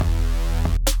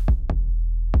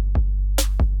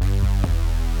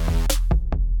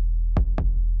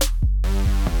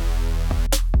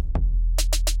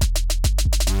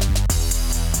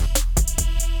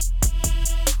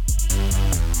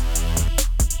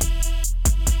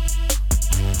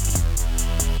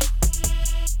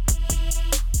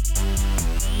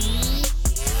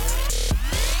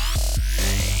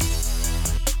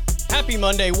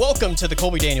Monday. Welcome to the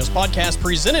Colby Daniels podcast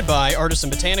presented by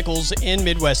Artisan Botanicals in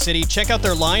Midwest City. Check out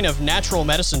their line of natural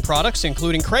medicine products,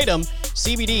 including Kratom,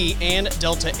 CBD, and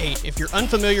Delta 8. If you're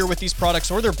unfamiliar with these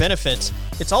products or their benefits,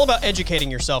 it's all about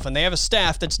educating yourself, and they have a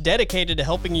staff that's dedicated to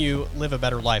helping you live a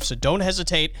better life. So don't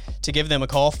hesitate to give them a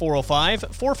call,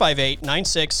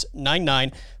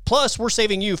 405-458-9699. Plus, we're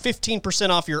saving you 15%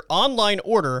 off your online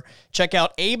order. Check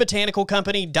out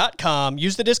abotanicalcompany.com.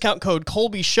 Use the discount code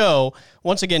ColbyShow,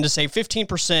 once again, to save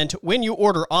 15% when you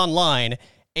order online,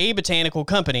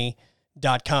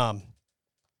 abotanicalcompany.com.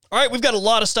 All right, we've got a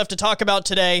lot of stuff to talk about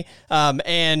today,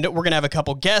 and we're going to have a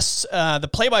couple guests. The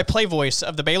play-by-play voice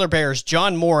of the Baylor Bears,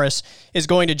 John Morris, is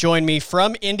going to join me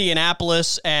from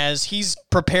Indianapolis as he's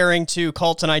preparing to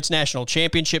call tonight's national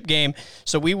championship game.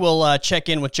 So we will check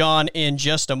in with John in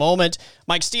just a moment.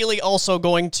 Mike Steely also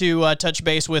going to touch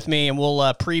base with me, and we'll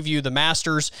preview the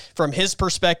Masters from his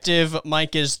perspective.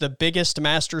 Mike is the biggest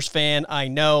Masters fan I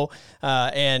know,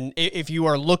 and if you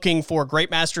are looking for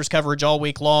great Masters coverage all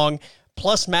week long,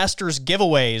 plus Masters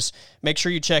giveaways, make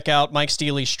sure you check out Mike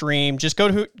Steely's stream. Just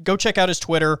go check out his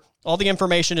Twitter. All the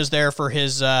information is there for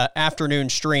his afternoon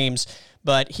streams,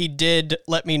 but he did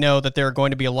let me know that there are going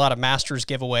to be a lot of Masters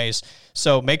giveaways,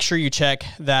 so make sure you check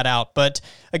that out. But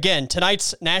again,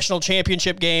 tonight's national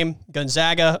championship game,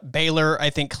 Gonzaga, Baylor, I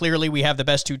think clearly we have the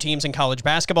best two teams in college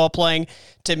basketball playing.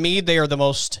 To me, they are the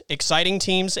most exciting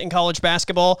teams in college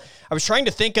basketball. I was trying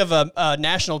to think of a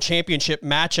national championship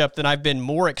matchup that I've been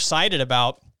more excited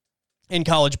about in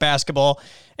college basketball,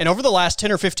 and over the last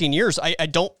 10 or 15 years, I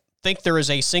don't think there is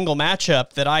a single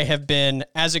matchup that I have been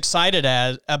as excited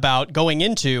about going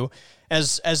into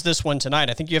as this one tonight.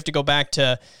 I think you have to go back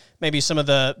to maybe some of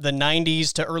the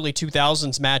 90s to early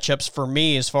 2000s matchups for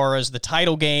me as far as the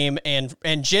title game and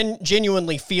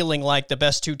genuinely feeling like the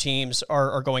best two teams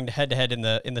are going to head-to-head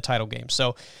in the title game.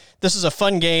 So this is a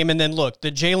fun game. And then look,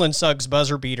 the Jalen Suggs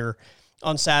buzzer beater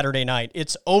on Saturday night.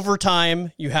 It's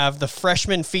overtime. You have the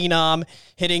freshman phenom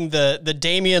hitting the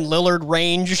Damian Lillard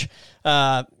range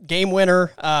game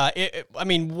winner.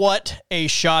 What a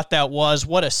shot that was.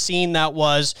 What a scene that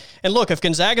was. And look, if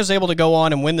Gonzaga is able to go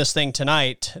on and win this thing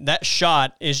tonight, that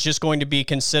shot is just going to be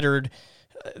considered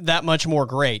that much more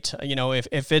great. You know,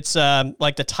 if it's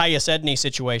like the Tyus Edney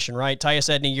situation, right? Tyus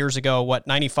Edney years ago,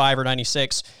 95 or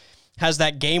 96, has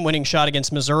that game-winning shot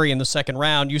against Missouri in the second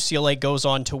round. UCLA goes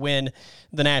on to win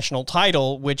the national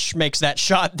title, which makes that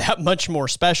shot that much more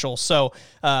special. So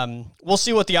we'll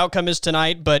see what the outcome is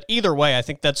tonight, but either way, I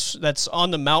think that's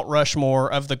on the Mount Rushmore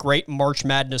of the great March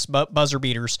Madness buzzer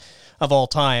beaters of all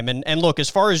time. And look, as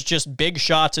far as just big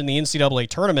shots in the NCAA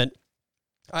tournament,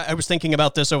 I was thinking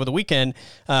about this over the weekend.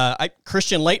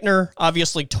 Christian Laettner,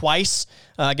 obviously twice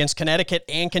against Connecticut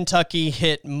and Kentucky,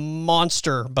 hit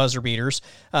monster buzzer beaters.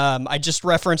 I just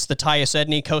referenced the Tyus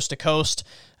Edney coast-to-coast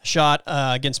shot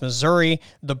against Missouri.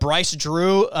 The Bryce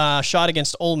Drew shot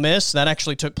against Ole Miss, that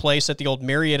actually took place at the old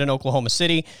Marriott in Oklahoma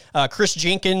City. Chris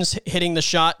Jenkins hitting the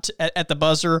shot at the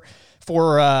buzzer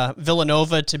for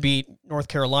Villanova to beat North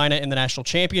Carolina in the national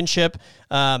championship.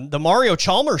 The Mario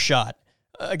Chalmers shot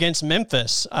against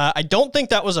Memphis. I don't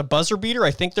think that was a buzzer beater. I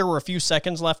think there were a few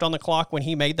seconds left on the clock when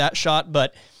he made that shot,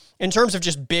 but in terms of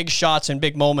just big shots and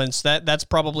big moments, that's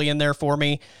probably in there for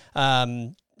me.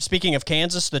 Speaking of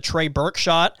Kansas, the Trey Burke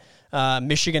shot,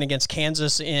 Michigan against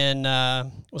Kansas in,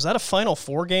 was that a Final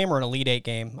Four game or an Elite Eight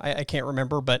game? I can't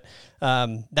remember, but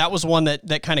that was one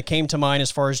that kind of came to mind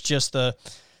as far as just the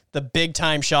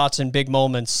big-time shots and big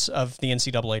moments of the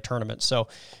NCAA tournament. So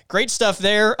great stuff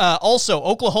there. Also,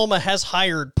 Oklahoma has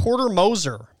hired Porter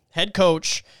Moser, head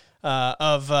coach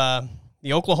of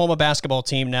the Oklahoma basketball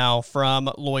team now from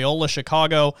Loyola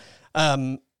Chicago.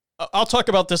 I'll talk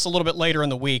about this a little bit later in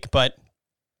the week, but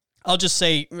I'll just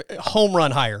say home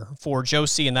run hire for Joe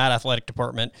C. in that athletic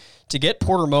department to get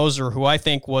Porter Moser, who I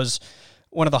think was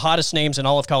one of the hottest names in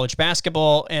all of college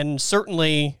basketball, and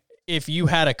certainly if you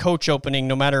had a coach opening,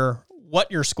 no matter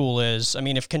what your school is, I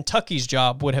mean, if Kentucky's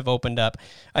job would have opened up,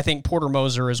 I think Porter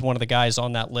Moser is one of the guys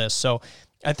on that list. So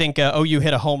I think OU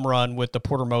hit a home run with the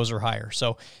Porter Moser hire.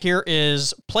 So here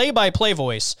is play-by-play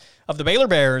voice of the Baylor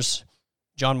Bears,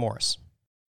 John Morris.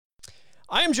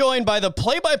 I am joined by the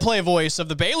play-by-play voice of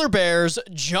the Baylor Bears,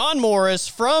 John Morris,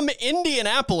 from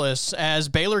Indianapolis, as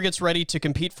Baylor gets ready to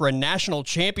compete for a national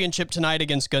championship tonight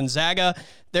against Gonzaga.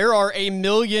 There are a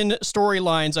million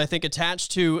storylines, I think,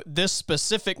 attached to this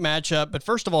specific matchup. But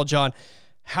first of all, John,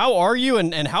 how are you,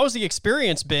 and how has the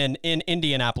experience been in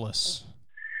Indianapolis?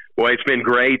 Well, it's been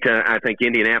great. I think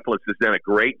Indianapolis has done a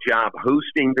great job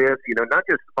hosting this, not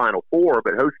just the Final Four,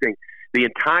 but hosting the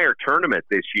entire tournament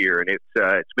this year, and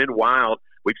it's been wild.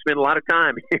 we've spent a lot of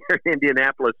time here in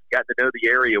Indianapolis, got to know the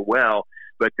area well.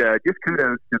 But just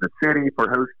kudos to the city for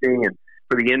hosting and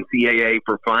for the NCAA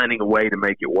for finding a way to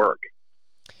make it work.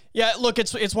 Yeah, look,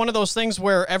 it's one of those things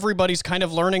where everybody's kind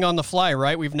of learning on the fly,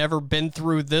 right? We've never been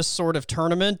through this sort of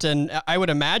tournament, and I would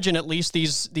imagine at least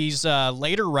these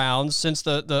later rounds, since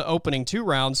the opening 2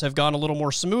 rounds, have gone a little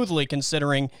more smoothly,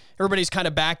 considering everybody's kind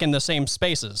of back in the same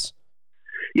spaces.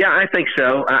 Yeah, I think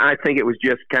so. I think it was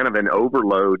just kind of an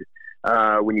overload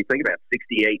when you think about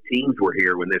 68 teams were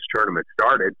here when this tournament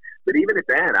started. But even at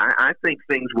that, I think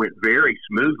things went very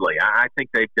smoothly. I think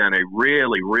they've done a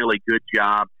really, really good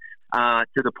job.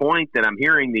 To the point that I'm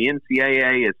hearing the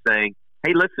NCAA is saying,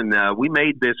 hey, listen, we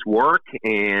made this work,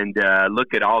 and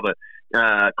look at all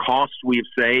the costs we've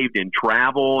saved in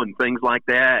travel and things like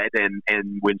that.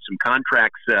 And when some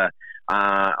contracts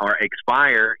are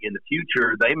expire in the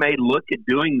future, they may look at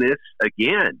doing this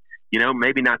again. You know,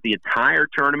 maybe not the entire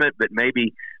tournament, but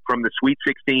maybe from the Sweet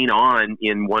 16 on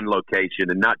in one location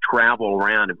and not travel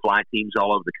around and fly teams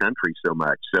all over the country so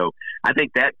much. So I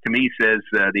think that, to me, says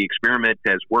the experiment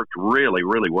has worked really,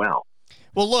 really well.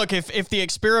 Well, look, if the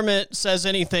experiment says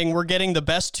anything, we're getting the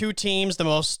best 2 teams, the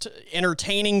most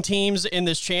entertaining teams in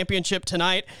this championship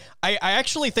tonight. I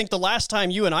actually think the last time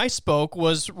you and I spoke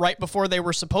was right before they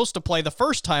were supposed to play the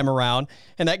first time around,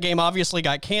 and that game obviously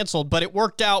got canceled, but it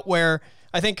worked out where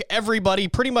I think everybody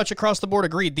pretty much across the board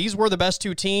agreed these were the best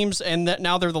 2 teams, and that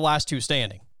now they're the last 2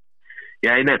 standing.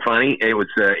 Yeah, isn't that funny? It was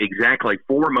exactly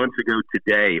 4 months ago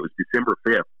today. It was December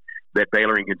 5th that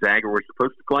Baylor and Gonzaga were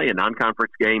supposed to play a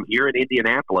non-conference game here in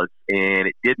Indianapolis, and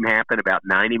it didn't happen. About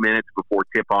 90 minutes before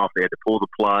tip-off, they had to pull the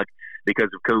plug because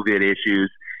of COVID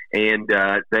issues. And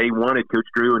they wanted, Coach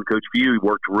Drew and Coach Few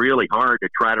worked really hard to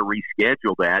try to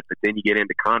reschedule that, but then you get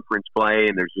into conference play,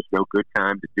 and there's just no good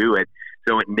time to do it.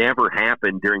 So it never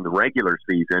happened during the regular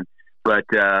season. But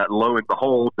lo and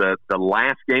behold, the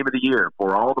last game of the year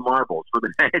for all the marbles for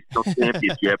the national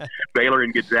championship, Baylor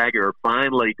and Gonzaga are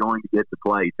finally going to get to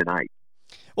play tonight.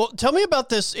 Well, tell me about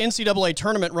this NCAA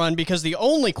tournament run, because the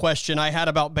only question I had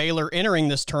about Baylor entering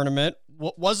this tournament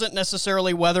wasn't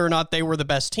necessarily whether or not they were the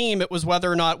best team. It was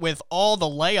whether or not, with all the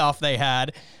layoff they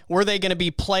had, were they going to be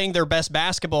playing their best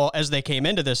basketball as they came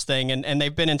into this thing? And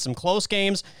they've been in some close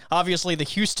games. Obviously, the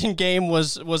Houston game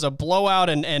was a blowout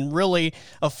and really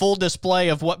a full display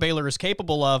of what Baylor is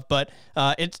capable of. But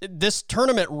this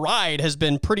tournament ride has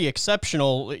been pretty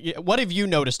exceptional. What have you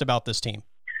noticed about this team?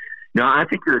 No, I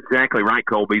think you're exactly right,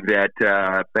 Colby,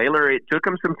 that Baylor, it took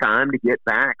them some time to get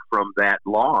back from that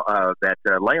layoff, that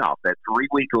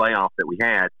 3-week layoff that we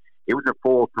had. It was a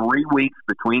full 3 weeks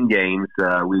between games.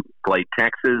 We played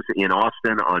Texas in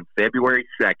Austin on February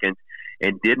 2nd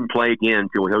and didn't play again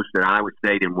until we hosted Iowa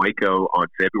State in Waco on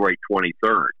February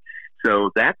 23rd.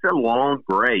 So that's a long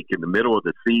break in the middle of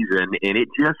the season, and it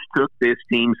just took this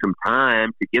team some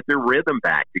time to get their rhythm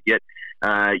back, to get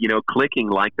clicking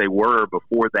like they were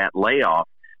before that layoff.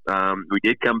 We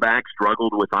did come back,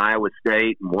 struggled with Iowa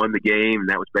State, and won the game, and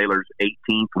that was Baylor's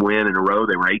 18th win in a row.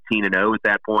 They were 18-0 at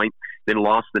that point, then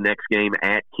lost the next game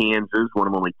at Kansas, one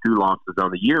of only 2 losses on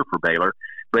the year for Baylor.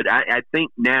 But I think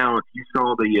now, if you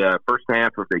saw the first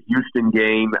half of the Houston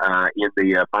game in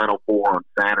the Final Four on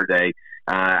Saturday,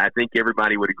 I think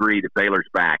everybody would agree that Baylor's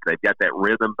back. They've got that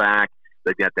rhythm back.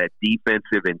 They've got that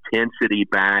defensive intensity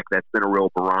back. That's been a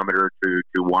real barometer to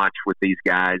watch with these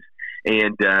guys.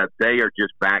 And they are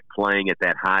just back playing at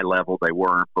that high level they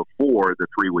were before the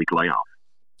 3-week layoff.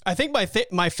 I think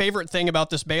my favorite thing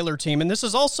about this Baylor team, and this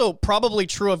is also probably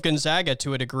true of Gonzaga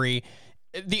to a degree,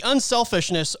 the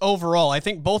unselfishness overall. I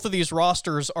think both of these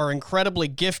rosters are incredibly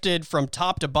gifted from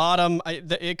top to bottom.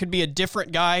 It could be a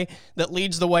different guy that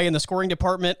leads the way in the scoring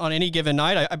department on any given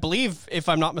night. I believe, if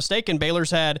I'm not mistaken,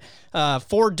 Baylor's had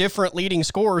 4 different leading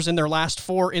scorers in their last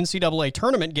 4 NCAA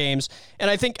tournament games. And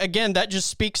I think, again, that just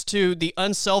speaks to the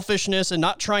unselfishness and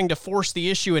not trying to force the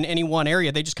issue in any one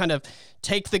area. They just kind of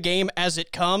take the game as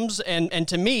it comes. And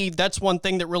to me, that's one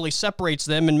thing that really separates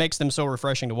them and makes them so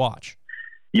refreshing to watch.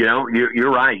 You know,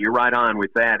 you're right. You're right on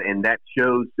with that, and that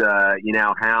shows,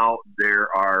 how there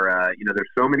are, there's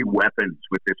so many weapons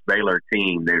with this Baylor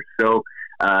team. They're so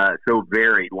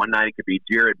varied. One night it could be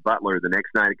Jared Butler. The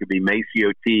next night it could be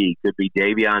Maceo T. Could be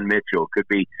Davion Mitchell. Could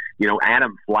be,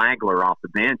 Adam Flagler off the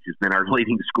bench has been our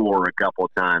leading scorer a couple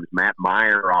of times. Matt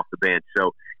Meyer off the bench.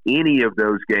 So any of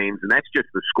those games, and that's just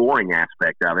the scoring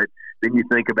aspect of it. Then you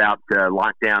think about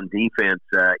lockdown defense.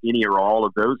 Any or all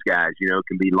of those guys,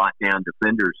 can be lockdown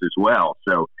defenders as well.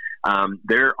 So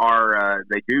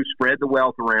they do spread the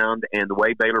wealth around, and the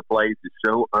way Baylor plays is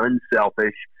so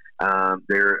unselfish.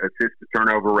 Their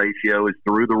assist-to-turnover ratio is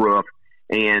through the roof,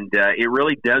 And it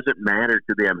really doesn't matter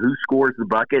to them who scores the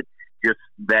bucket, just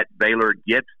that Baylor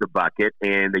gets the bucket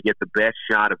and they get the best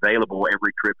shot available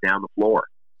every trip down the floor.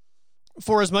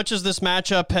 For as much as this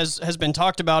matchup has been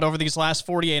talked about over these last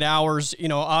 48 hours,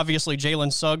 obviously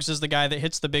Jalen Suggs is the guy that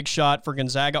hits the big shot for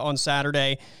Gonzaga on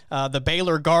Saturday. The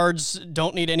Baylor guards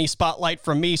don't need any spotlight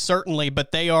from me, certainly,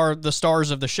 but they are the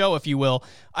stars of the show, if you will.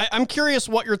 I'm curious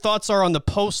what your thoughts are on the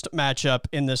post matchup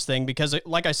in this thing, because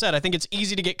like I said, I think it's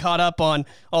easy to get caught up on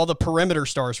all the perimeter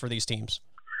stars for these teams.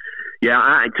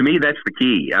 Yeah, to me, that's the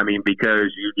key. I mean,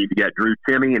 because you've got Drew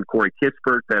Timme and Corey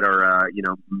Kispert that are,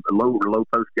 low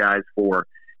post guys for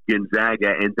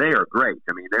Gonzaga, and they are great.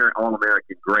 I mean, they're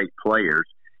All-American great players.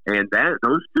 And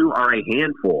those two are a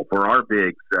handful for our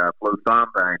bigs, Flo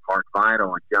Thamba and Mark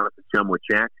Vidal and Jonathan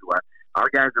Chumwa-Chachua. Our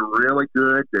guys are really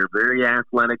good. They're very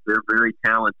athletic. They're very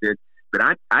talented. But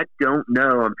I don't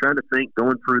know. I'm trying to think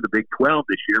going through the Big 12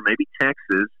 this year, maybe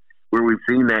Texas, where we've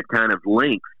seen that kind of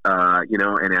length,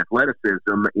 and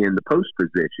athleticism in the post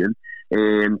position.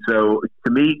 And so,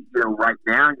 to me, right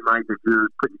now, you might, if you're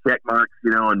putting check marks,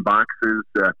 on boxes,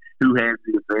 who has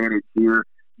the advantage here,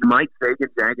 you might say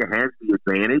Gonzaga has the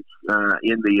advantage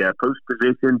in the post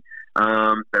position,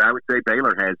 but I would say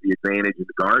Baylor has the advantage in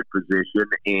the guard position.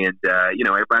 And,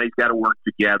 everybody's got to work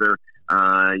together.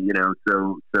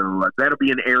 So that'll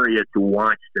be an area to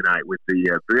watch tonight with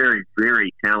the very,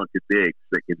 very talented bigs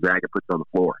that Gonzaga puts on the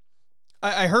floor.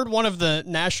 I heard one of the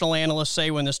national analysts say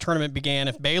when this tournament began,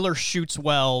 if Baylor shoots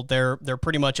well, they're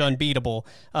pretty much unbeatable.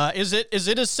 Is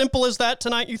it as simple as that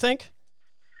tonight, you think?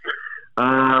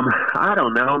 I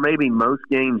don't know. Maybe most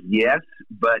games, yes,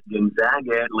 but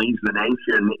Gonzaga leads the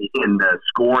nation in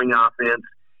scoring offense.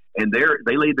 And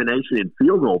they lead the nation in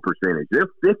field goal percentage. They're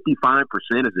 55%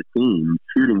 as a team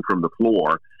shooting from the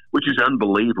floor, which is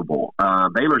unbelievable.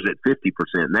 Baylor's at 50%,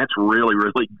 and that's really,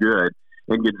 really good.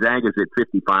 And Gonzaga's at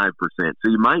 55%. So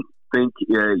you might think,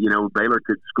 Baylor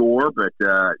could score, but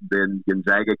then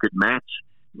Gonzaga could match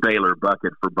Baylor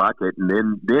bucket for bucket.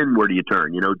 And then where do you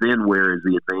turn? Then where is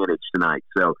the advantage tonight?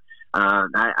 So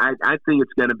I think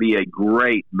it's going to be a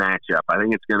great matchup. I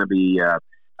think it's going to be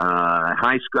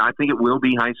high score. I think it will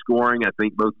be high scoring. I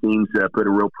think both teams put a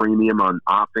real premium on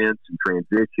offense and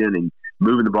transition and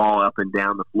moving the ball up and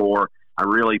down the floor. I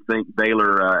really think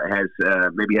Baylor has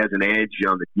an edge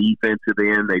on the defensive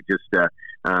end. They just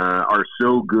are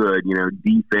so good,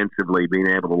 defensively, being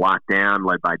able to lock down,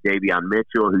 led by Davion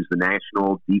Mitchell, who's the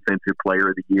National Defensive Player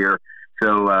of the Year.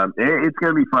 So it's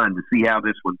going to be fun to see how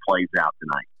this one plays out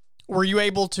tonight. Were you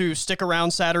able to stick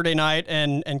around Saturday night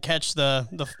and catch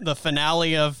the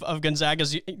finale of Gonzaga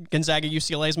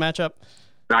UCLA's matchup?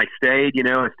 I stayed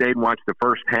and watched the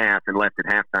first half and left at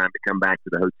halftime to come back to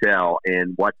the hotel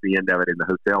and watch the end of it in the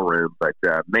hotel room. But,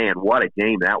 man, what a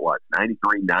game that was,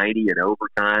 93-90 in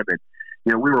overtime. And,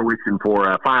 we were wishing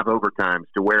for 5 overtimes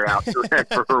to wear out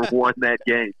whoever won that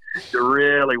game, to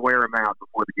really wear them out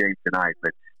before the game tonight.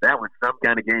 But that was some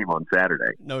kind of game on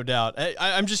Saturday. No doubt.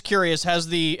 I'm just curious, has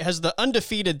the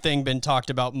undefeated thing been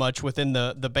talked about much within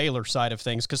the Baylor side of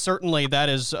things? Because certainly that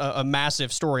is a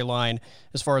massive storyline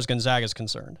as far as Gonzaga is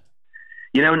concerned.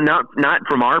 Not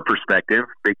from our perspective,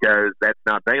 because that's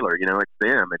not Baylor. It's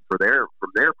them. And from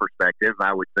their perspective,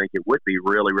 I would think it would be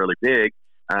really, really big.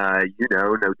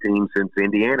 No team since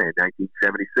Indiana in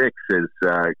 1976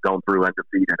 has gone through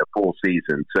undefeated a full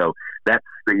season. So that's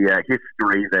the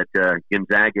history that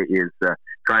Gonzaga is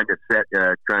trying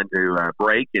to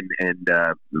break and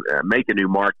make a new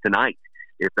mark tonight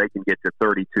if they can get to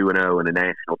 32-0 in a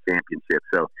national championship.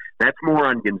 So that's more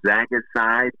on Gonzaga's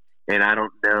side. And I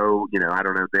don't know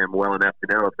them well enough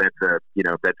to know if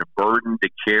that's a burden to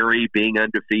carry being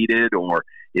undefeated, or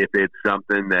if it's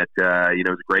something that, is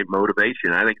a great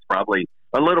motivation. I think it's probably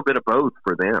a little bit of both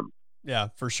for them. Yeah,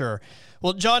 for sure.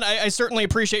 Well, John, I certainly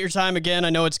appreciate your time again. I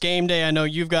know it's game day. I know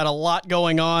you've got a lot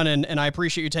going on, and I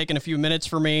appreciate you taking a few minutes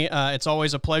for me. It's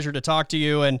always a pleasure to talk to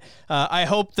you, and I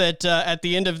hope that at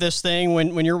the end of this thing,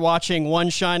 when you're watching one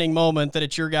shining moment, that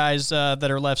it's your guys that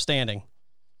are left standing.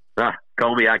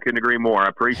 Colby, I couldn't agree more. I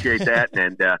appreciate that,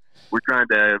 and we're trying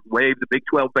to wave the Big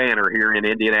 12 banner here in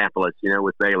Indianapolis,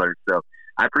 with Baylor. So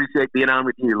I appreciate being on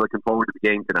with you. Looking forward to the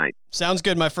game tonight. Sounds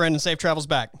good, my friend, and safe travels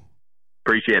back.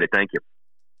 Appreciate it. Thank you.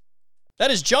 That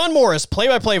is John Morris,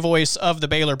 play-by-play voice of the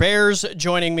Baylor Bears,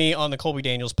 joining me on the Colby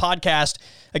Daniels podcast,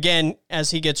 again, as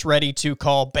he gets ready to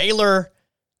call Baylor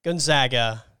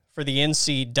Gonzaga for the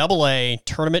NCAA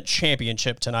Tournament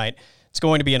Championship tonight. It's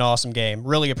going to be an awesome game.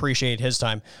 Really appreciate his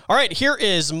time. All right, here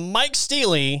is Mike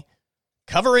Steely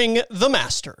covering the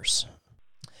Masters.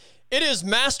 It is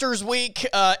Masters Week.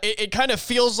 It kind of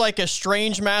feels like a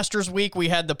strange Masters Week. We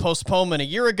had the postponement a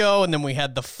year ago, and then we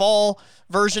had the fall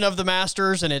version of the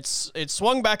Masters, and it's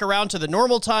swung back around to the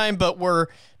normal time, but we're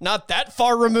not that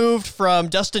far removed from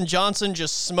Dustin Johnson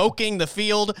just smoking the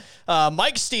field.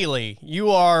 Mike Steely, you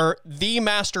are the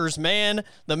Masters man,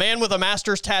 the man with a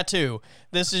Masters tattoo.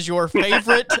 This is your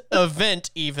favorite event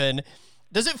even.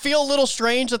 Does it feel a little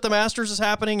strange that the Masters is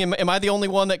happening? Am I the only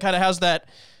one that kind of has that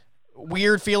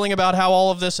weird feeling about how all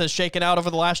of this has shaken out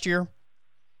over the last year?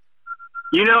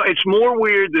 You know, it's more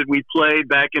weird that we played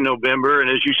back in November, and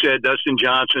as you said, Dustin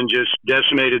Johnson just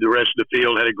decimated the rest of the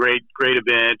field, had a great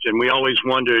event, and we always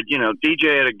wondered, you know,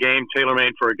 DJ had a game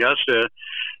tailor-made for Augusta.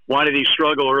 Why did he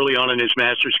struggle early on in his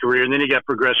Masters career? And then he got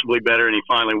progressively better, and he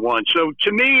finally won. So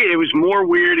to me, it was more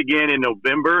weird again in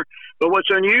November. But what's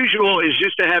unusual is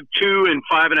just to have 2 in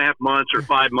 5.5 months or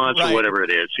 5 months right. or whatever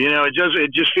it is. You know, it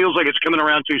just feels like it's coming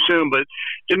around too soon. But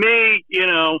to me, you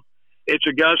know, it's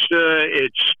Augusta,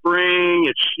 it's spring,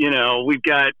 it's, you know,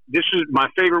 this is my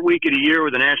favorite week of the year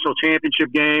with the national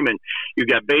championship game, and you've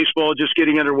got baseball just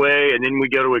getting underway, and then we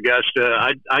go to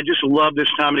Augusta. I just love this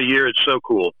time of the year. It's so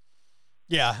cool.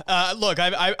 Yeah, look,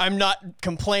 I'm not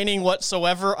complaining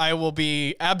whatsoever. I will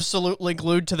be absolutely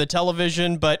glued to the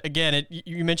television. But again,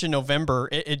 you mentioned November.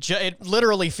 It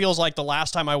literally feels like the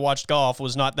last time I watched golf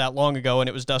was not that long ago, and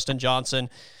it was Dustin Johnson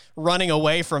running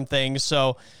away from things.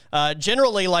 So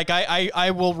generally, like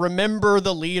I will remember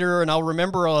the leader, and I'll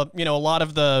remember a lot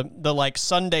of the like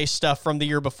Sunday stuff from the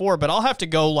year before. But I'll have to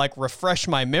go like refresh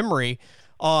my memory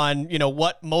on, you know,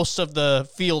 what most of the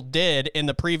field did in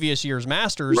the previous year's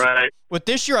Masters. Right. With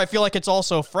this year, I feel like it's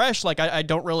also fresh. Like I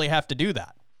don't really have to do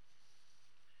that.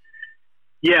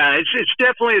 Yeah, it's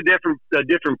definitely a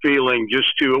different feeling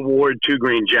just to award 2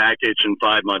 green jackets in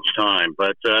 5 months' time.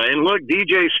 But and look,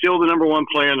 DJ's still the number 1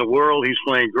 player in the world. He's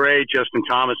playing great. Justin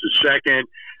Thomas is second.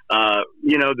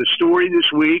 You know, the story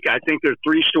this week, I think there are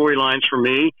 3 storylines for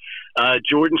me.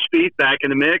 Jordan Spieth back in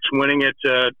the mix, winning at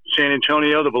San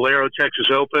Antonio, the Valero Texas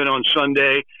Open on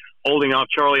Sunday, holding off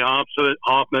Charlie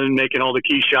Hoffman, making all the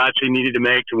key shots he needed to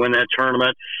make to win that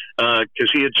tournament because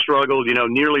he had struggled, you know,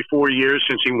 nearly 4 years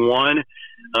since he won.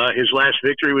 His last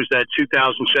victory was that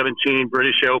 2017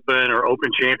 British Open or Open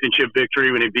Championship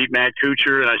victory when he beat Matt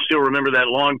Kuchar, and I still remember that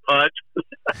long putt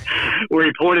where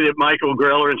he pointed at Michael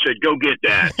Greller and said, "Go get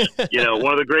that." You know,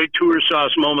 one of the great tour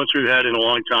sauce moments we've had in a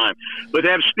long time. But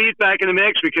to have Spieth back in the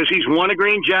mix because he's won a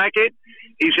green jacket,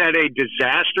 he's had a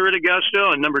disaster at Augusta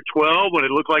on number 12 when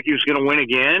it looked like he was going to win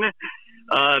again.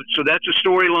 So that's a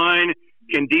storyline.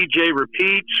 Can DJ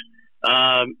repeat?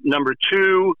 Number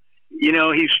 2, you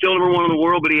know, he's still number 1 in the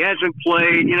world, but he hasn't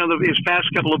played, you know, his past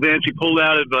couple events. He pulled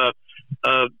out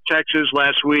of Texas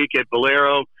last week at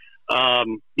Valero,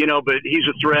 you know, but he's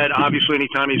a threat. Obviously,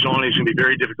 anytime he's on, he's going to be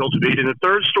very difficult to beat. And the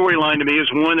third storyline to me is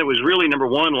one that was really number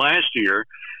 1 last year,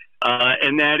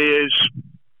 and that is,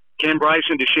 can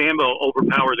Bryson DeChambeau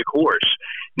overpower the course?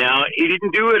 Now, he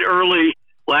didn't do it early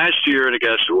last year at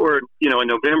Augusta or, you know, in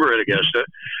November at Augusta,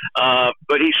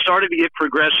 but he started to get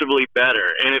progressively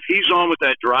better. And if he's on with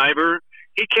that driver,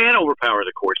 he can overpower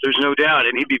the course. There's no doubt,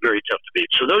 and he'd be very tough to beat.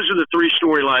 So those are the 3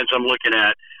 storylines I'm looking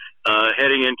at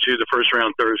heading into the first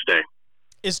round Thursday.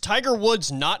 Is Tiger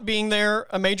Woods not being there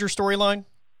a major storyline?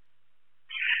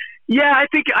 Yeah, I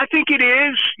think it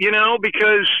is, you know,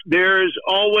 because there's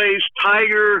always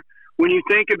Tiger. When you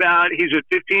think about he's at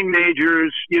 15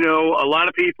 majors, you know, a lot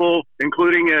of people,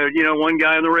 including, you know, one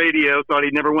guy on the radio, thought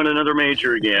he'd never win another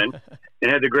major again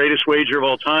and had the greatest wager of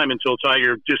all time until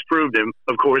Tiger disproved him,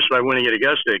 of course, by winning at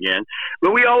Augusta again.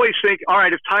 But we always think, all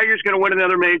right, if Tiger's going to win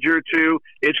another major or 2,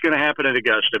 it's going to happen at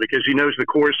Augusta because he knows the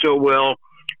course so well.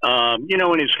 You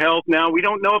know, in his health now, we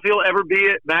don't know if he'll ever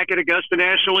be back at Augusta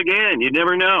National again. You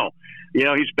never know. You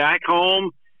know, he's back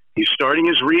home. He's starting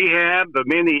his rehab, but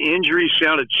man, the injury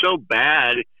sounded so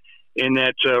bad in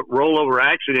that rollover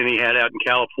accident he had out in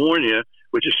California,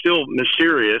 which is still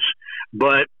mysterious.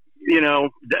 But, you know,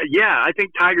 yeah, I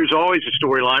think Tiger's always a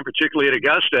storyline, particularly at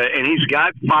Augusta, and he's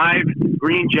got 5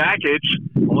 green jackets.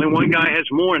 Only one guy has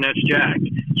more, and that's Jack.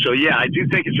 So, yeah, I do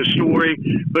think it's a story,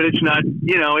 but it's not,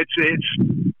 you know,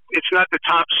 it's not the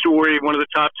top story, one of the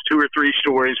top 2 or 3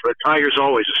 stories, but Tiger's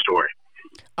always a story.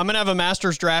 I'm going to have a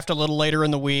Masters draft a little later in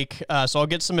the week, so I'll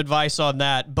get some advice on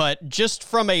that. But just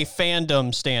from a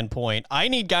fandom standpoint, I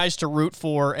need guys to root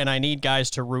for and I need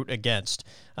guys to root against.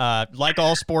 Like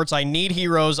all sports, I need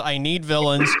heroes, I need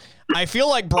villains. I feel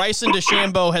like Bryson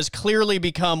DeChambeau has clearly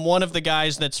become one of the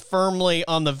guys that's firmly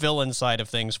on the villain side of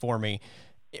things for me.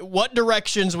 What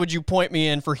directions would you point me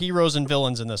in for heroes and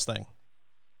villains in this thing?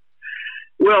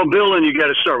 Well, villain, you got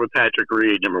to start with Patrick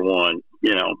Reed, number 1.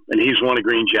 and he's won a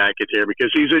green jacket there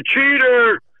because he's a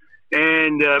cheater.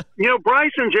 And,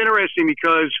 Bryson's interesting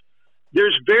because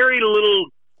there's very little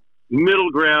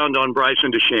middle ground on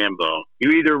Bryson DeChambeau.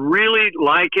 You either really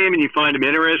like him and you find him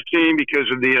interesting because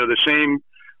of the same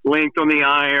length on the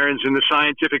irons and the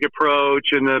scientific approach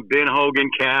and the Ben Hogan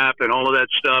cap and all of that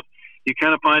stuff. You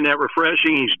kind of find that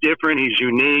refreshing. He's different. He's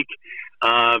unique.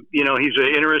 He's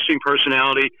an interesting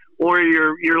personality. Or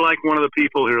you're like one of the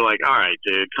people who are like, all right,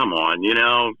 dude, come on.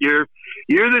 You're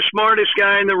the smartest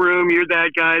guy in the room. You're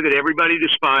that guy that everybody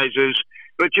despises.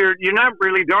 But you're not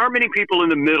really. There aren't many people in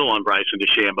the middle on Bryson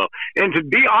DeChambeau. And to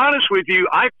be honest with you,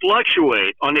 I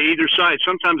fluctuate on either side.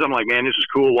 Sometimes I'm like, man, this is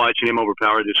cool watching him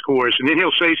overpower this course. And then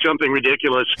he'll say something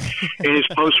ridiculous in his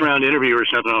post-round interview or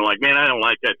something. I'm like, man, I don't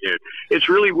like that dude. It's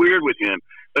really weird with him.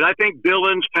 But I think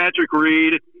Billings, Patrick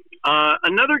Reed,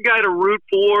 another guy to root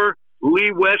for,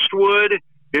 Lee Westwood,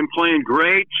 been playing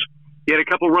great. He had a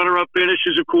couple runner-up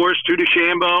finishes, of course. To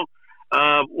DeChambeau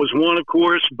was one, of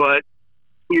course, but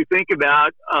you think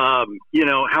about,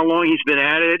 how long he's been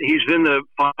at it. He's been the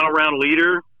final round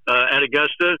leader at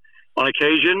Augusta on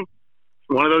occasion.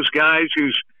 One of those guys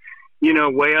who's,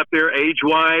 way up there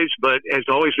age-wise, but has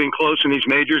always been close in these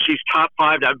majors. He's top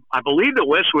 5. I believe that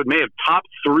Westwood may have top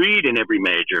 3'd in every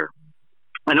major.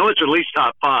 I know it's at least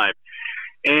top 5.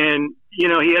 And, he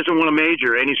hasn't won a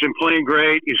major, and he's been playing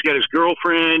great. He's got his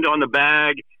girlfriend on the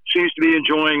bag, seems to be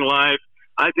enjoying life.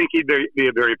 I think he'd be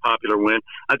a very popular win.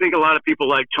 I think a lot of people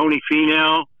like Tony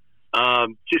Finau,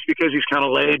 just because he's kind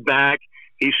of laid back.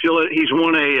 He's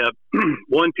won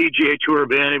one PGA Tour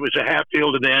event. It was a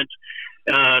half-field event,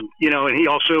 and he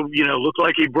also looked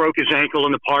like he broke his ankle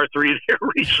in the par 3 there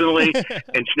recently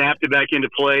and snapped it back into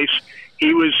place.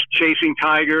 He was chasing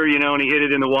Tiger, and he hit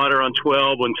it in the water on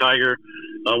 12 when Tiger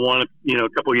won, a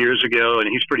couple years ago, and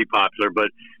he's pretty popular. But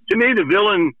to me, the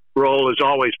villain role is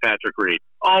always Patrick Reed,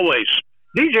 always.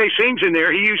 DJ Singh's in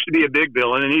there. He used to be a big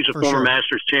villain, and he's a former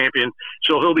Masters champion,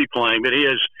 so he'll be playing. But he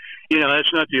is,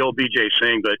 that's not the old BJ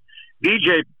Singh, but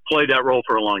DJ played that role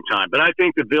for a long time. But I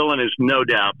think the villain is no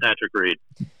doubt Patrick Reed.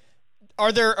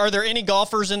 Are there any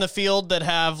golfers in the field that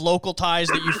have local ties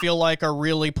that you feel like are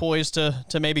really poised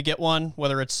to maybe get one,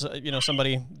 whether it's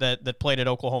somebody that played at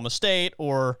Oklahoma State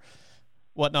or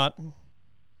whatnot?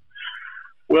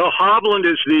 Well, Hovland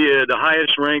is the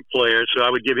highest ranked player, so I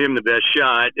would give him the best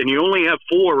shot. And you only have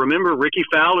 4. Remember, Ricky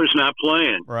Fowler's not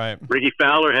playing. Right. Ricky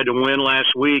Fowler had to win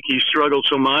last week. He struggled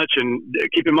so much. And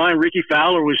keep in mind, Ricky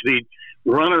Fowler was the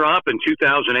runner-up in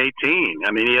 2018.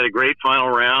 I mean, he had a great final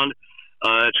round.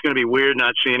 It's going to be weird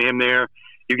not seeing him there.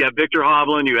 You've got Victor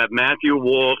Hovland. You have Matthew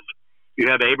Wolff. You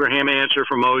have Abraham Answer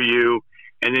from OU.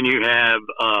 And then you have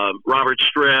Robert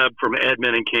Streb from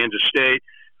Edmond and Kansas State,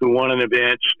 who won an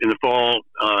event in the fall,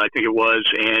 I think it was,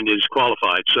 and is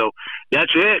qualified. So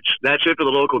that's it. That's it for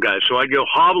the local guys. So I'd go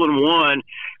Hovland 1.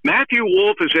 Matthew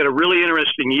Wolff has had a really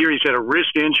interesting year. He's had a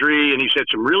wrist injury, and he's had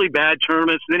some really bad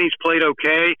tournaments. Then he's played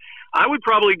okay. I would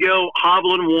probably go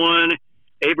Hovland 1,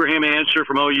 Abraham Answer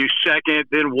from OU 2nd,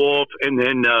 then Wolff, and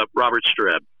then Robert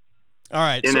Streb. All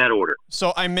right. In that order.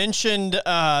 So I mentioned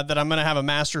that I'm going to have a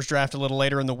Masters draft a little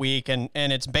later in the week, and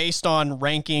it's based on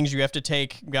rankings. You have to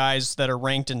take guys that are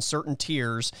ranked in certain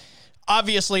tiers.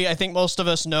 Obviously, I think most of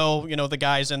us know, the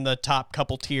guys in the top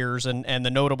couple tiers and the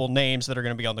notable names that are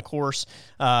going to be on the course.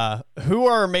 Who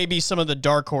are maybe some of the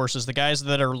dark horses, the guys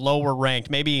that are lower ranked,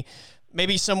 maybe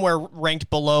somewhere ranked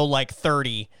below like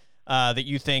 30 that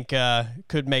you think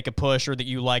could make a push or that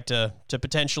you like to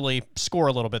potentially score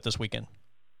a little bit this weekend?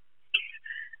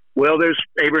 Well, there's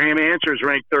Abraham Answer's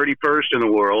ranked 31st in the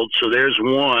world, so there's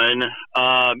one.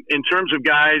 In terms of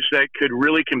guys that could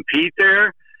really compete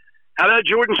there, how about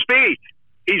Jordan Spieth?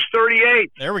 He's 38.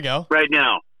 There we go. Right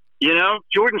now.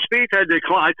 Jordan Spieth had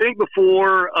declined. I think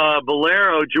before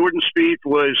Valero, Jordan Spieth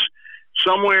was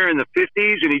somewhere in the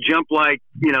 50s, and he jumped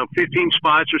 15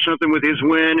 spots or something with his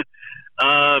win.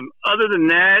 Other than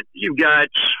that, you've got,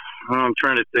 I'm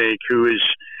trying to think, who is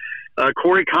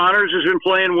Corey Connors has been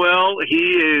playing well.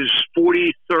 He is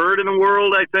 43rd in the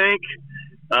world, I think.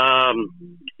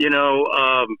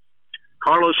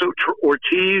 Carlos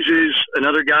Ortiz is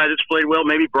another guy that's played well.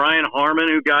 Maybe Brian Harmon,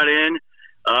 who got in.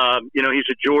 He's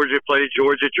a played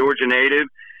at Georgia native.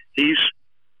 He's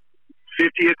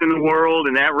 50th in the world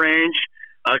in that range.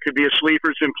 Could be a sleeper.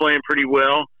 Has been playing pretty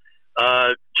well.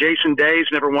 Jason Day's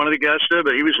never won at Augusta,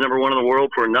 but he was number 1 in the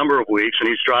world for a number of weeks, and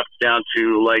he's dropped down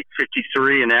to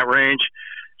 53 in that range.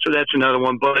 So that's another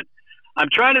one. But I'm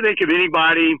trying to think of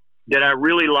anybody that I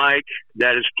really like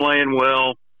that is playing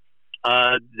well.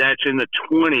 That's in the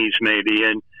 20s maybe.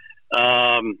 And,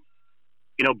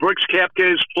 Brooks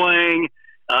Koepka is playing.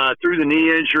 through the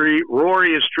knee injury.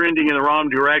 Rory is trending in the wrong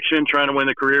direction, trying to win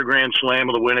the career Grand Slam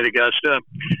with a win at Augusta.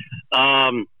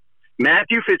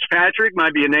 Matthew Fitzpatrick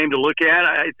might be a name to look at.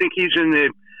 I think he's in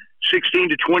the 16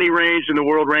 to 20 range in the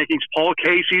world rankings. Paul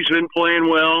Casey's been playing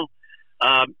well.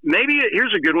 Maybe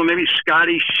here's a good one. Maybe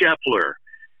Scotty Scheffler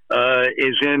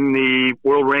is in the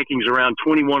world rankings around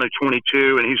 21 or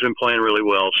 22, and he's been playing really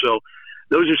well. So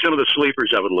those are some of the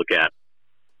sleepers I would look at.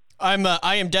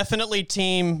 I am definitely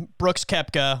team Brooks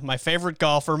Koepka, my favorite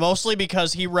golfer, mostly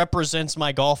because he represents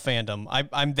my golf fandom.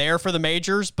 I'm there for the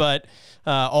majors, but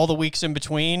all the weeks in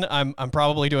between, I'm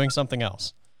probably doing something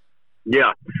else.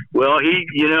 Yeah, well, he's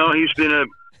been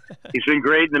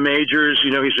great in the majors.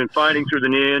 He's been fighting through the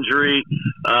knee injury.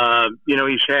 But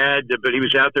he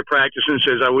was out there practicing.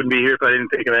 Says I wouldn't be here if I didn't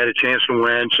think I had a chance to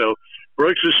win. So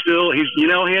Brooks is still he's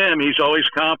always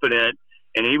confident.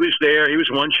 And he was there. He was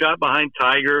one shot behind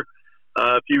Tiger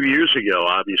a few years ago,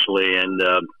 obviously. And,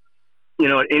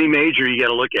 at any major, you got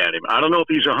to look at him. I don't know if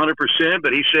he's 100%,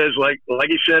 but he says, like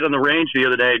he said on the range the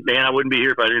other day, man, I wouldn't be here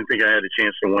if I didn't think I had a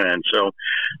chance to win. So,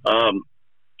 and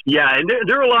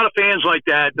there are a lot of fans like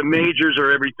that. The majors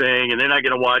are everything. And they're not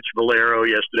going to watch Valero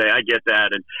yesterday. I get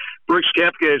that. And Brooks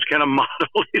Koepka has kind of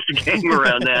modeled his game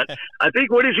around that. I think,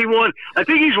 what has he won? I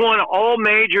think he's won all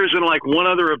majors in like one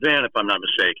other event, if I'm not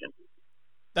mistaken.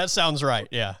 That sounds right.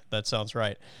 Yeah, that sounds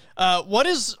right.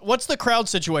 What's the crowd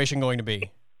situation going to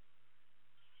be?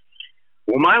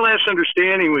 Well, my last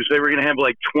understanding was they were going to have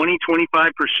like 20,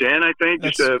 25%, I think,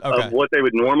 of what they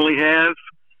would normally have,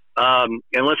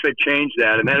 unless they changed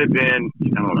that. And that had been,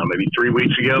 I don't know, maybe 3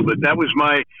 weeks ago. But that was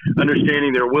my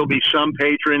understanding. There will be some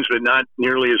patrons, but not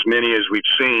nearly as many as we've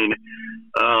seen.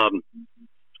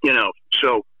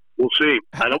 So we'll see.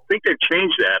 I don't think they've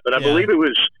changed that, but I believe it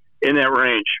was in that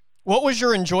range. What was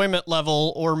your enjoyment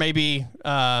level, or maybe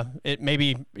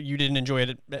you didn't enjoy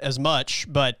it as much,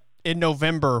 but in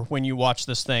November when you watched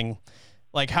this thing,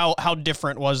 like how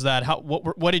different was that?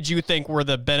 What did you think were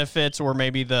the benefits or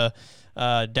maybe the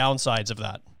downsides of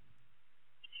that?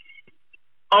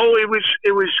 Oh, it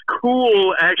was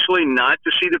cool actually not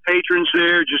to see the patrons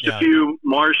there. Just a few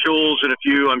marshals and a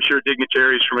few, I'm sure,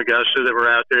 dignitaries from Augusta that were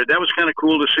out there. That was kind of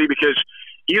cool to see because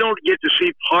you don't get to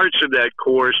see parts of that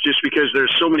course just because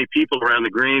there's so many people around the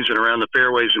greens and around the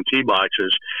fairways and tee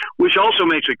boxes, which also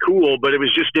makes it cool, but it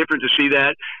was just different to see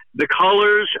that. The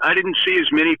colors, I didn't see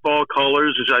as many fall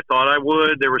colors as I thought I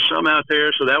would. There were some out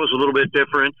there, so that was a little bit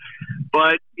different.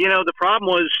 But, the problem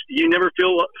was you never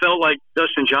felt like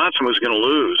Dustin Johnson was going to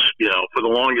lose, for the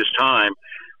longest time,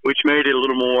 which made it a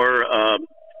little more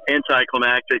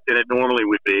anticlimactic than it normally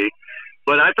would be.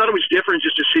 But I thought it was different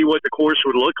just to see what the course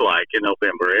would look like in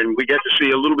November. And we got to see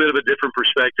a little bit of a different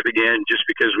perspective again, just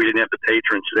because we didn't have the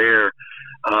patrons there.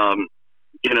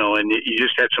 And you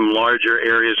just had some larger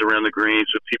areas around the greens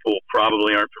that people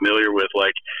probably aren't familiar with.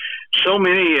 Like so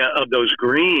many of those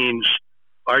greens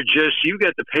are just, you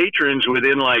got the patrons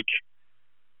within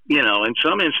in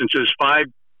some instances,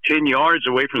 5-10 yards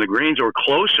away from the greens or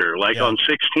closer, on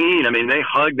 16. I mean, they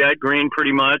hug that green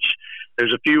pretty much.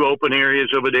 There's a few open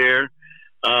areas over there.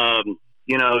 And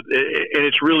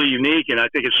it's really unique, and I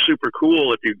think it's super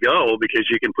cool if you go because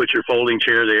you can put your folding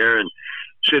chair there and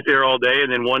sit there all day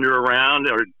and then wander around,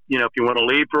 or, if you want to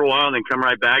leave for a while and then come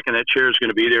right back and that chair is going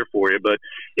to be there for you. But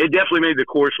it definitely made the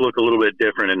course look a little bit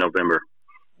different in November.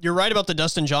 You're right about the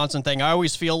Dustin Johnson thing. I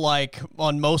always feel like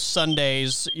on most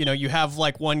Sundays, you have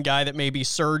like one guy that may be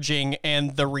surging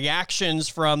and the reactions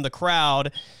from the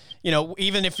crowd,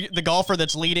 even if the golfer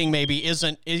that's leading maybe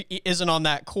isn't on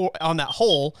that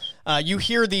hole, you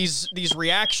hear these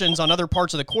reactions on other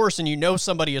parts of the course, and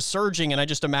somebody is surging, and I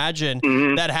just imagine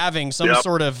that having some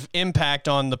sort of impact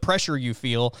on the pressure you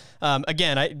feel.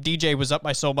 Again, DJ was up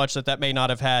by so much that may not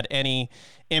have had any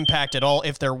impact at all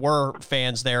if there were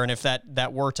fans there, and if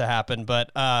that were to happen.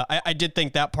 But I did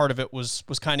think that part of it was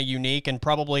kind of unique and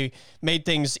probably made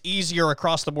things easier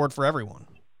across the board for everyone.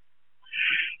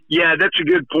 Yeah, that's a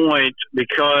good point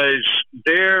because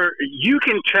you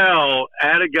can tell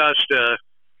at Augusta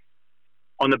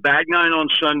on the back nine on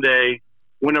Sunday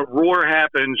when a roar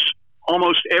happens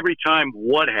almost every time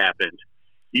what happened.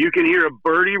 You can hear a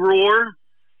birdie roar.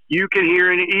 You can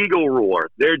hear an eagle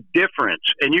roar. They're different.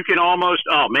 And you can almost,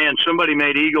 oh, man, somebody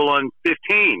made eagle on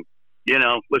 15.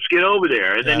 Let's get over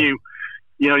there. And then you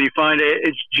find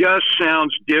it just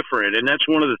sounds different. And that's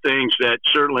one of the things that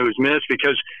certainly was missed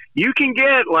because you can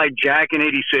get like Jack in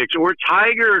 86 or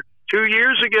Tiger 2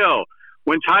 years ago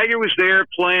when Tiger was there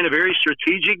playing a very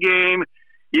strategic game.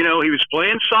 He was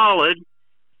playing solid,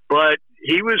 but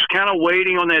he was kind of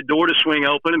waiting on that door to swing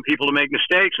open and people to make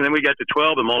mistakes. And then we got to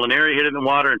 12, and Molinari hit it in the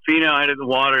water, and Finau hit it in the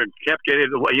water, and Koepka hit it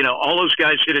in the, all those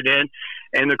guys hit it in.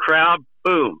 And the crowd,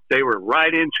 boom, they were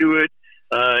right into it.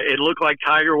 It looked like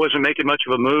Tiger wasn't making much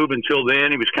of a move until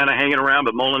then. He was kind of hanging around,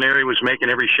 but Molinari was making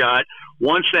every shot.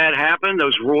 Once that happened,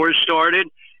 those roars started,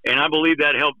 and I believe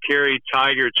that helped carry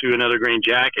Tiger to another green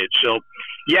jacket. So,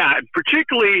 yeah,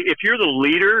 particularly if you're the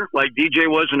leader like DJ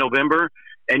was in November,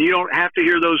 and you don't have to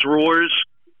hear those roars,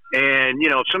 and,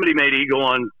 if somebody made eagle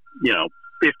on,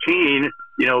 15,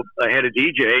 ahead of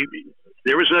DJ,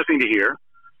 there was nothing to hear.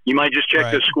 You might just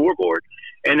check the scoreboard.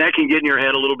 And that can get in your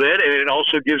head a little bit, and it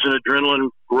also gives an adrenaline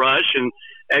rush and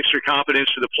extra confidence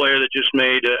to the player that just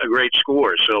made a great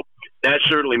score. So that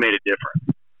certainly made it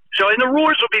different. So, and the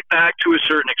roars will be back to a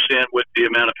certain extent with the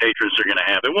amount of patrons they're going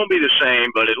to have. It won't be the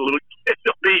same, but it'll at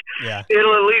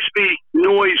least be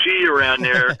noisy around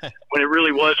there when it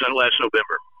really wasn't last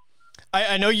November.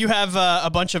 I know you have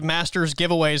a bunch of Masters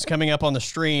giveaways coming up on the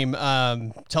stream.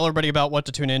 Tell everybody about what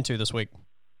to tune into this week.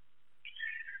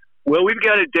 Well, we've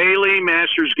got a daily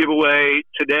Masters giveaway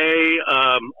today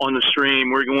on the stream.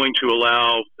 We're going to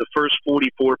allow the first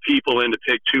 44 people in to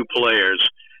pick two players.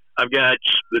 I've got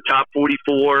the top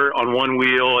 44 on one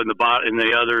wheel and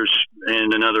the others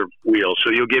in another wheel.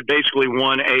 So you'll get basically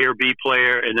one A or B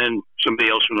player and then somebody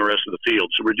else from the rest of the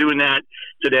field. So we're doing that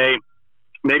today.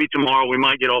 Maybe tomorrow. We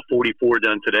might get all 44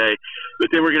 done today. But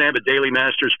then we're going to have a daily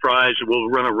Masters prize that we'll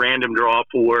run a random draw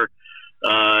for.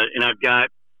 And I've got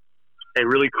a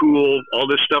really cool, all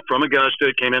this stuff from Augusta.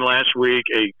 It came in last week,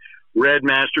 a red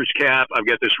Masters cap. I've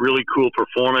got this really cool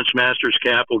performance Masters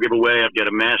cap we'll give away. I've got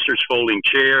a Masters folding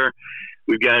chair.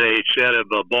 We've got a set of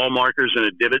ball markers and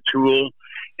a divot tool.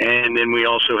 And then we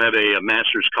also have a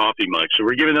Masters coffee mug. So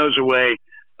we're giving those away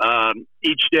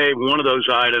each day, one of those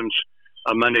items,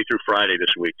 Monday through Friday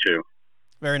this week too.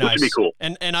 Very nice. Which would be cool.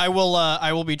 And I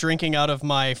will be drinking out of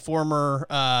my former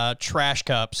trash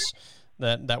cups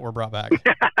that were brought back.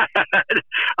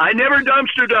 I never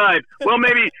dumpster dive. Well,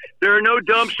 maybe there are no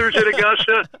dumpsters at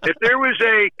Augusta. If there was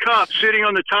a cup sitting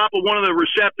on the top of one of the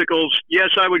receptacles, yes,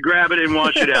 I would grab it and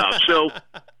wash it out. So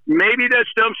maybe that's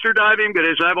dumpster diving, but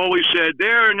as I've always said,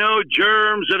 there are no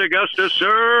germs at Augusta,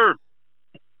 sir.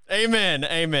 Amen.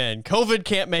 Amen. COVID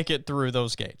can't make it through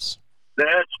those gates.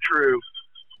 That's true.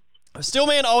 Still,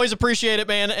 man, always appreciate it,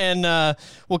 man, and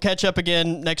we'll catch up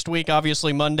again next week,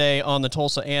 obviously Monday on the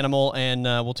Tulsa Animal, and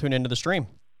we'll tune into the stream.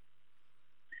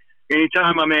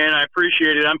 Anytime, my man. I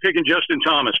appreciate it. I'm picking Justin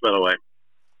Thomas, by the way.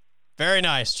 Very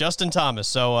nice. Justin Thomas.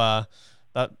 So I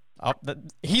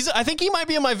think he might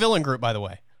be in my villain group, by the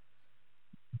way.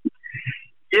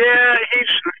 Yeah,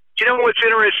 you know what's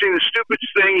interesting? The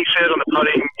stupidest thing he said on the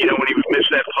putting, when he missed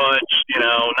that putt,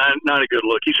 not a good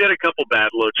look. He's had a couple bad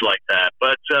looks like that,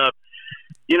 but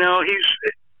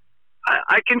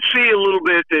I can see a little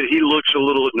bit that he looks a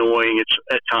little annoying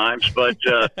at times, but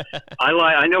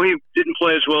I know he didn't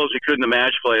play as well as he could in the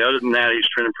match play. Other than that, he's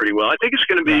trending pretty well. I think it's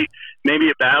going to be maybe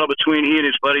a battle between he and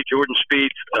his buddy Jordan Spieth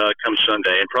come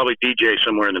Sunday, and probably DJ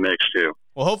somewhere in the mix too.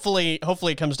 Well, hopefully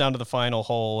it comes down to the final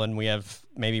hole, and we have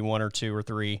maybe one or two or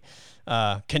three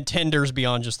contenders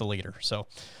beyond just the leader. So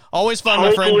always fun,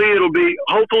 my friend. Hopefully it'll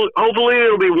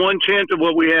be 1/10 of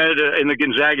what we had in the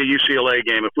Gonzaga UCLA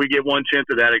game. If we get 1/10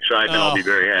 of that excitement, I'll be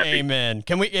very happy. Amen.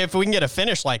 If we can get a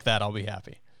finish like that, I'll be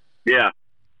happy. Yeah.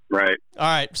 Right. All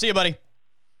right. See you, buddy.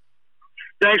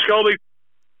 Thanks, Colby.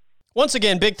 Once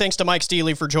again, big thanks to Mike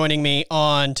Steely for joining me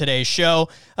on today's show.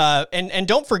 And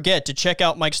don't forget to check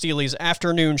out Mike Steely's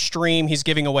afternoon stream. He's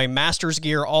giving away Masters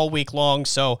gear all week long.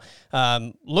 So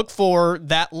look for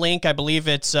that link. I believe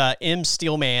it's M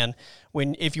Steelman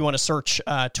if you want to search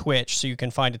Twitch, so you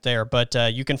can find it there. But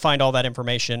you can find all that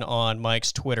information on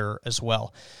Mike's Twitter as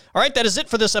well. All right, that is it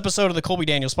for this episode of the Colby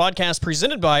Daniels Podcast,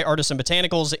 presented by Artisan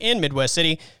Botanicals in Midwest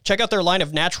City. Check out their line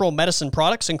of natural medicine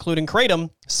products, including Kratom,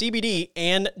 CBD,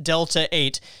 and Delta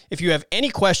 8. If you have any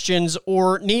questions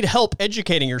or need help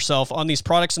educating yourself on these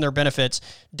products and their benefits,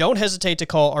 don't hesitate to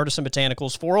call Artisan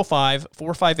Botanicals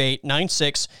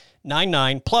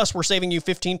 405-458-9699. Plus, we're saving you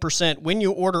 15% when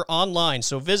you order online.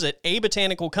 So visit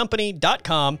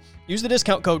abotanicalcompany.com, use the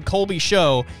discount code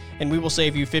ColbyShow, and we will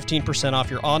save you 15%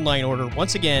 off your online order.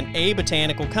 Once again,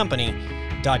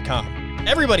 abotanicalcompany.com.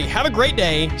 Everybody, have a great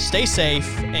day, stay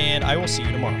safe, and I will see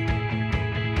you tomorrow.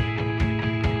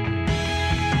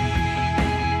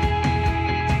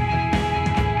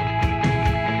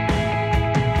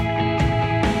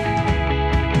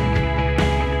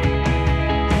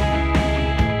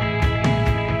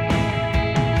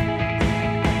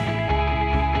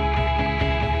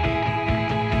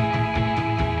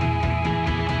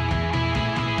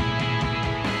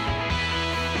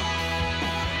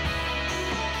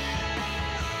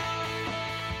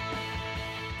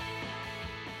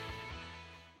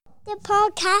 The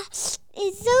podcast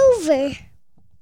is over.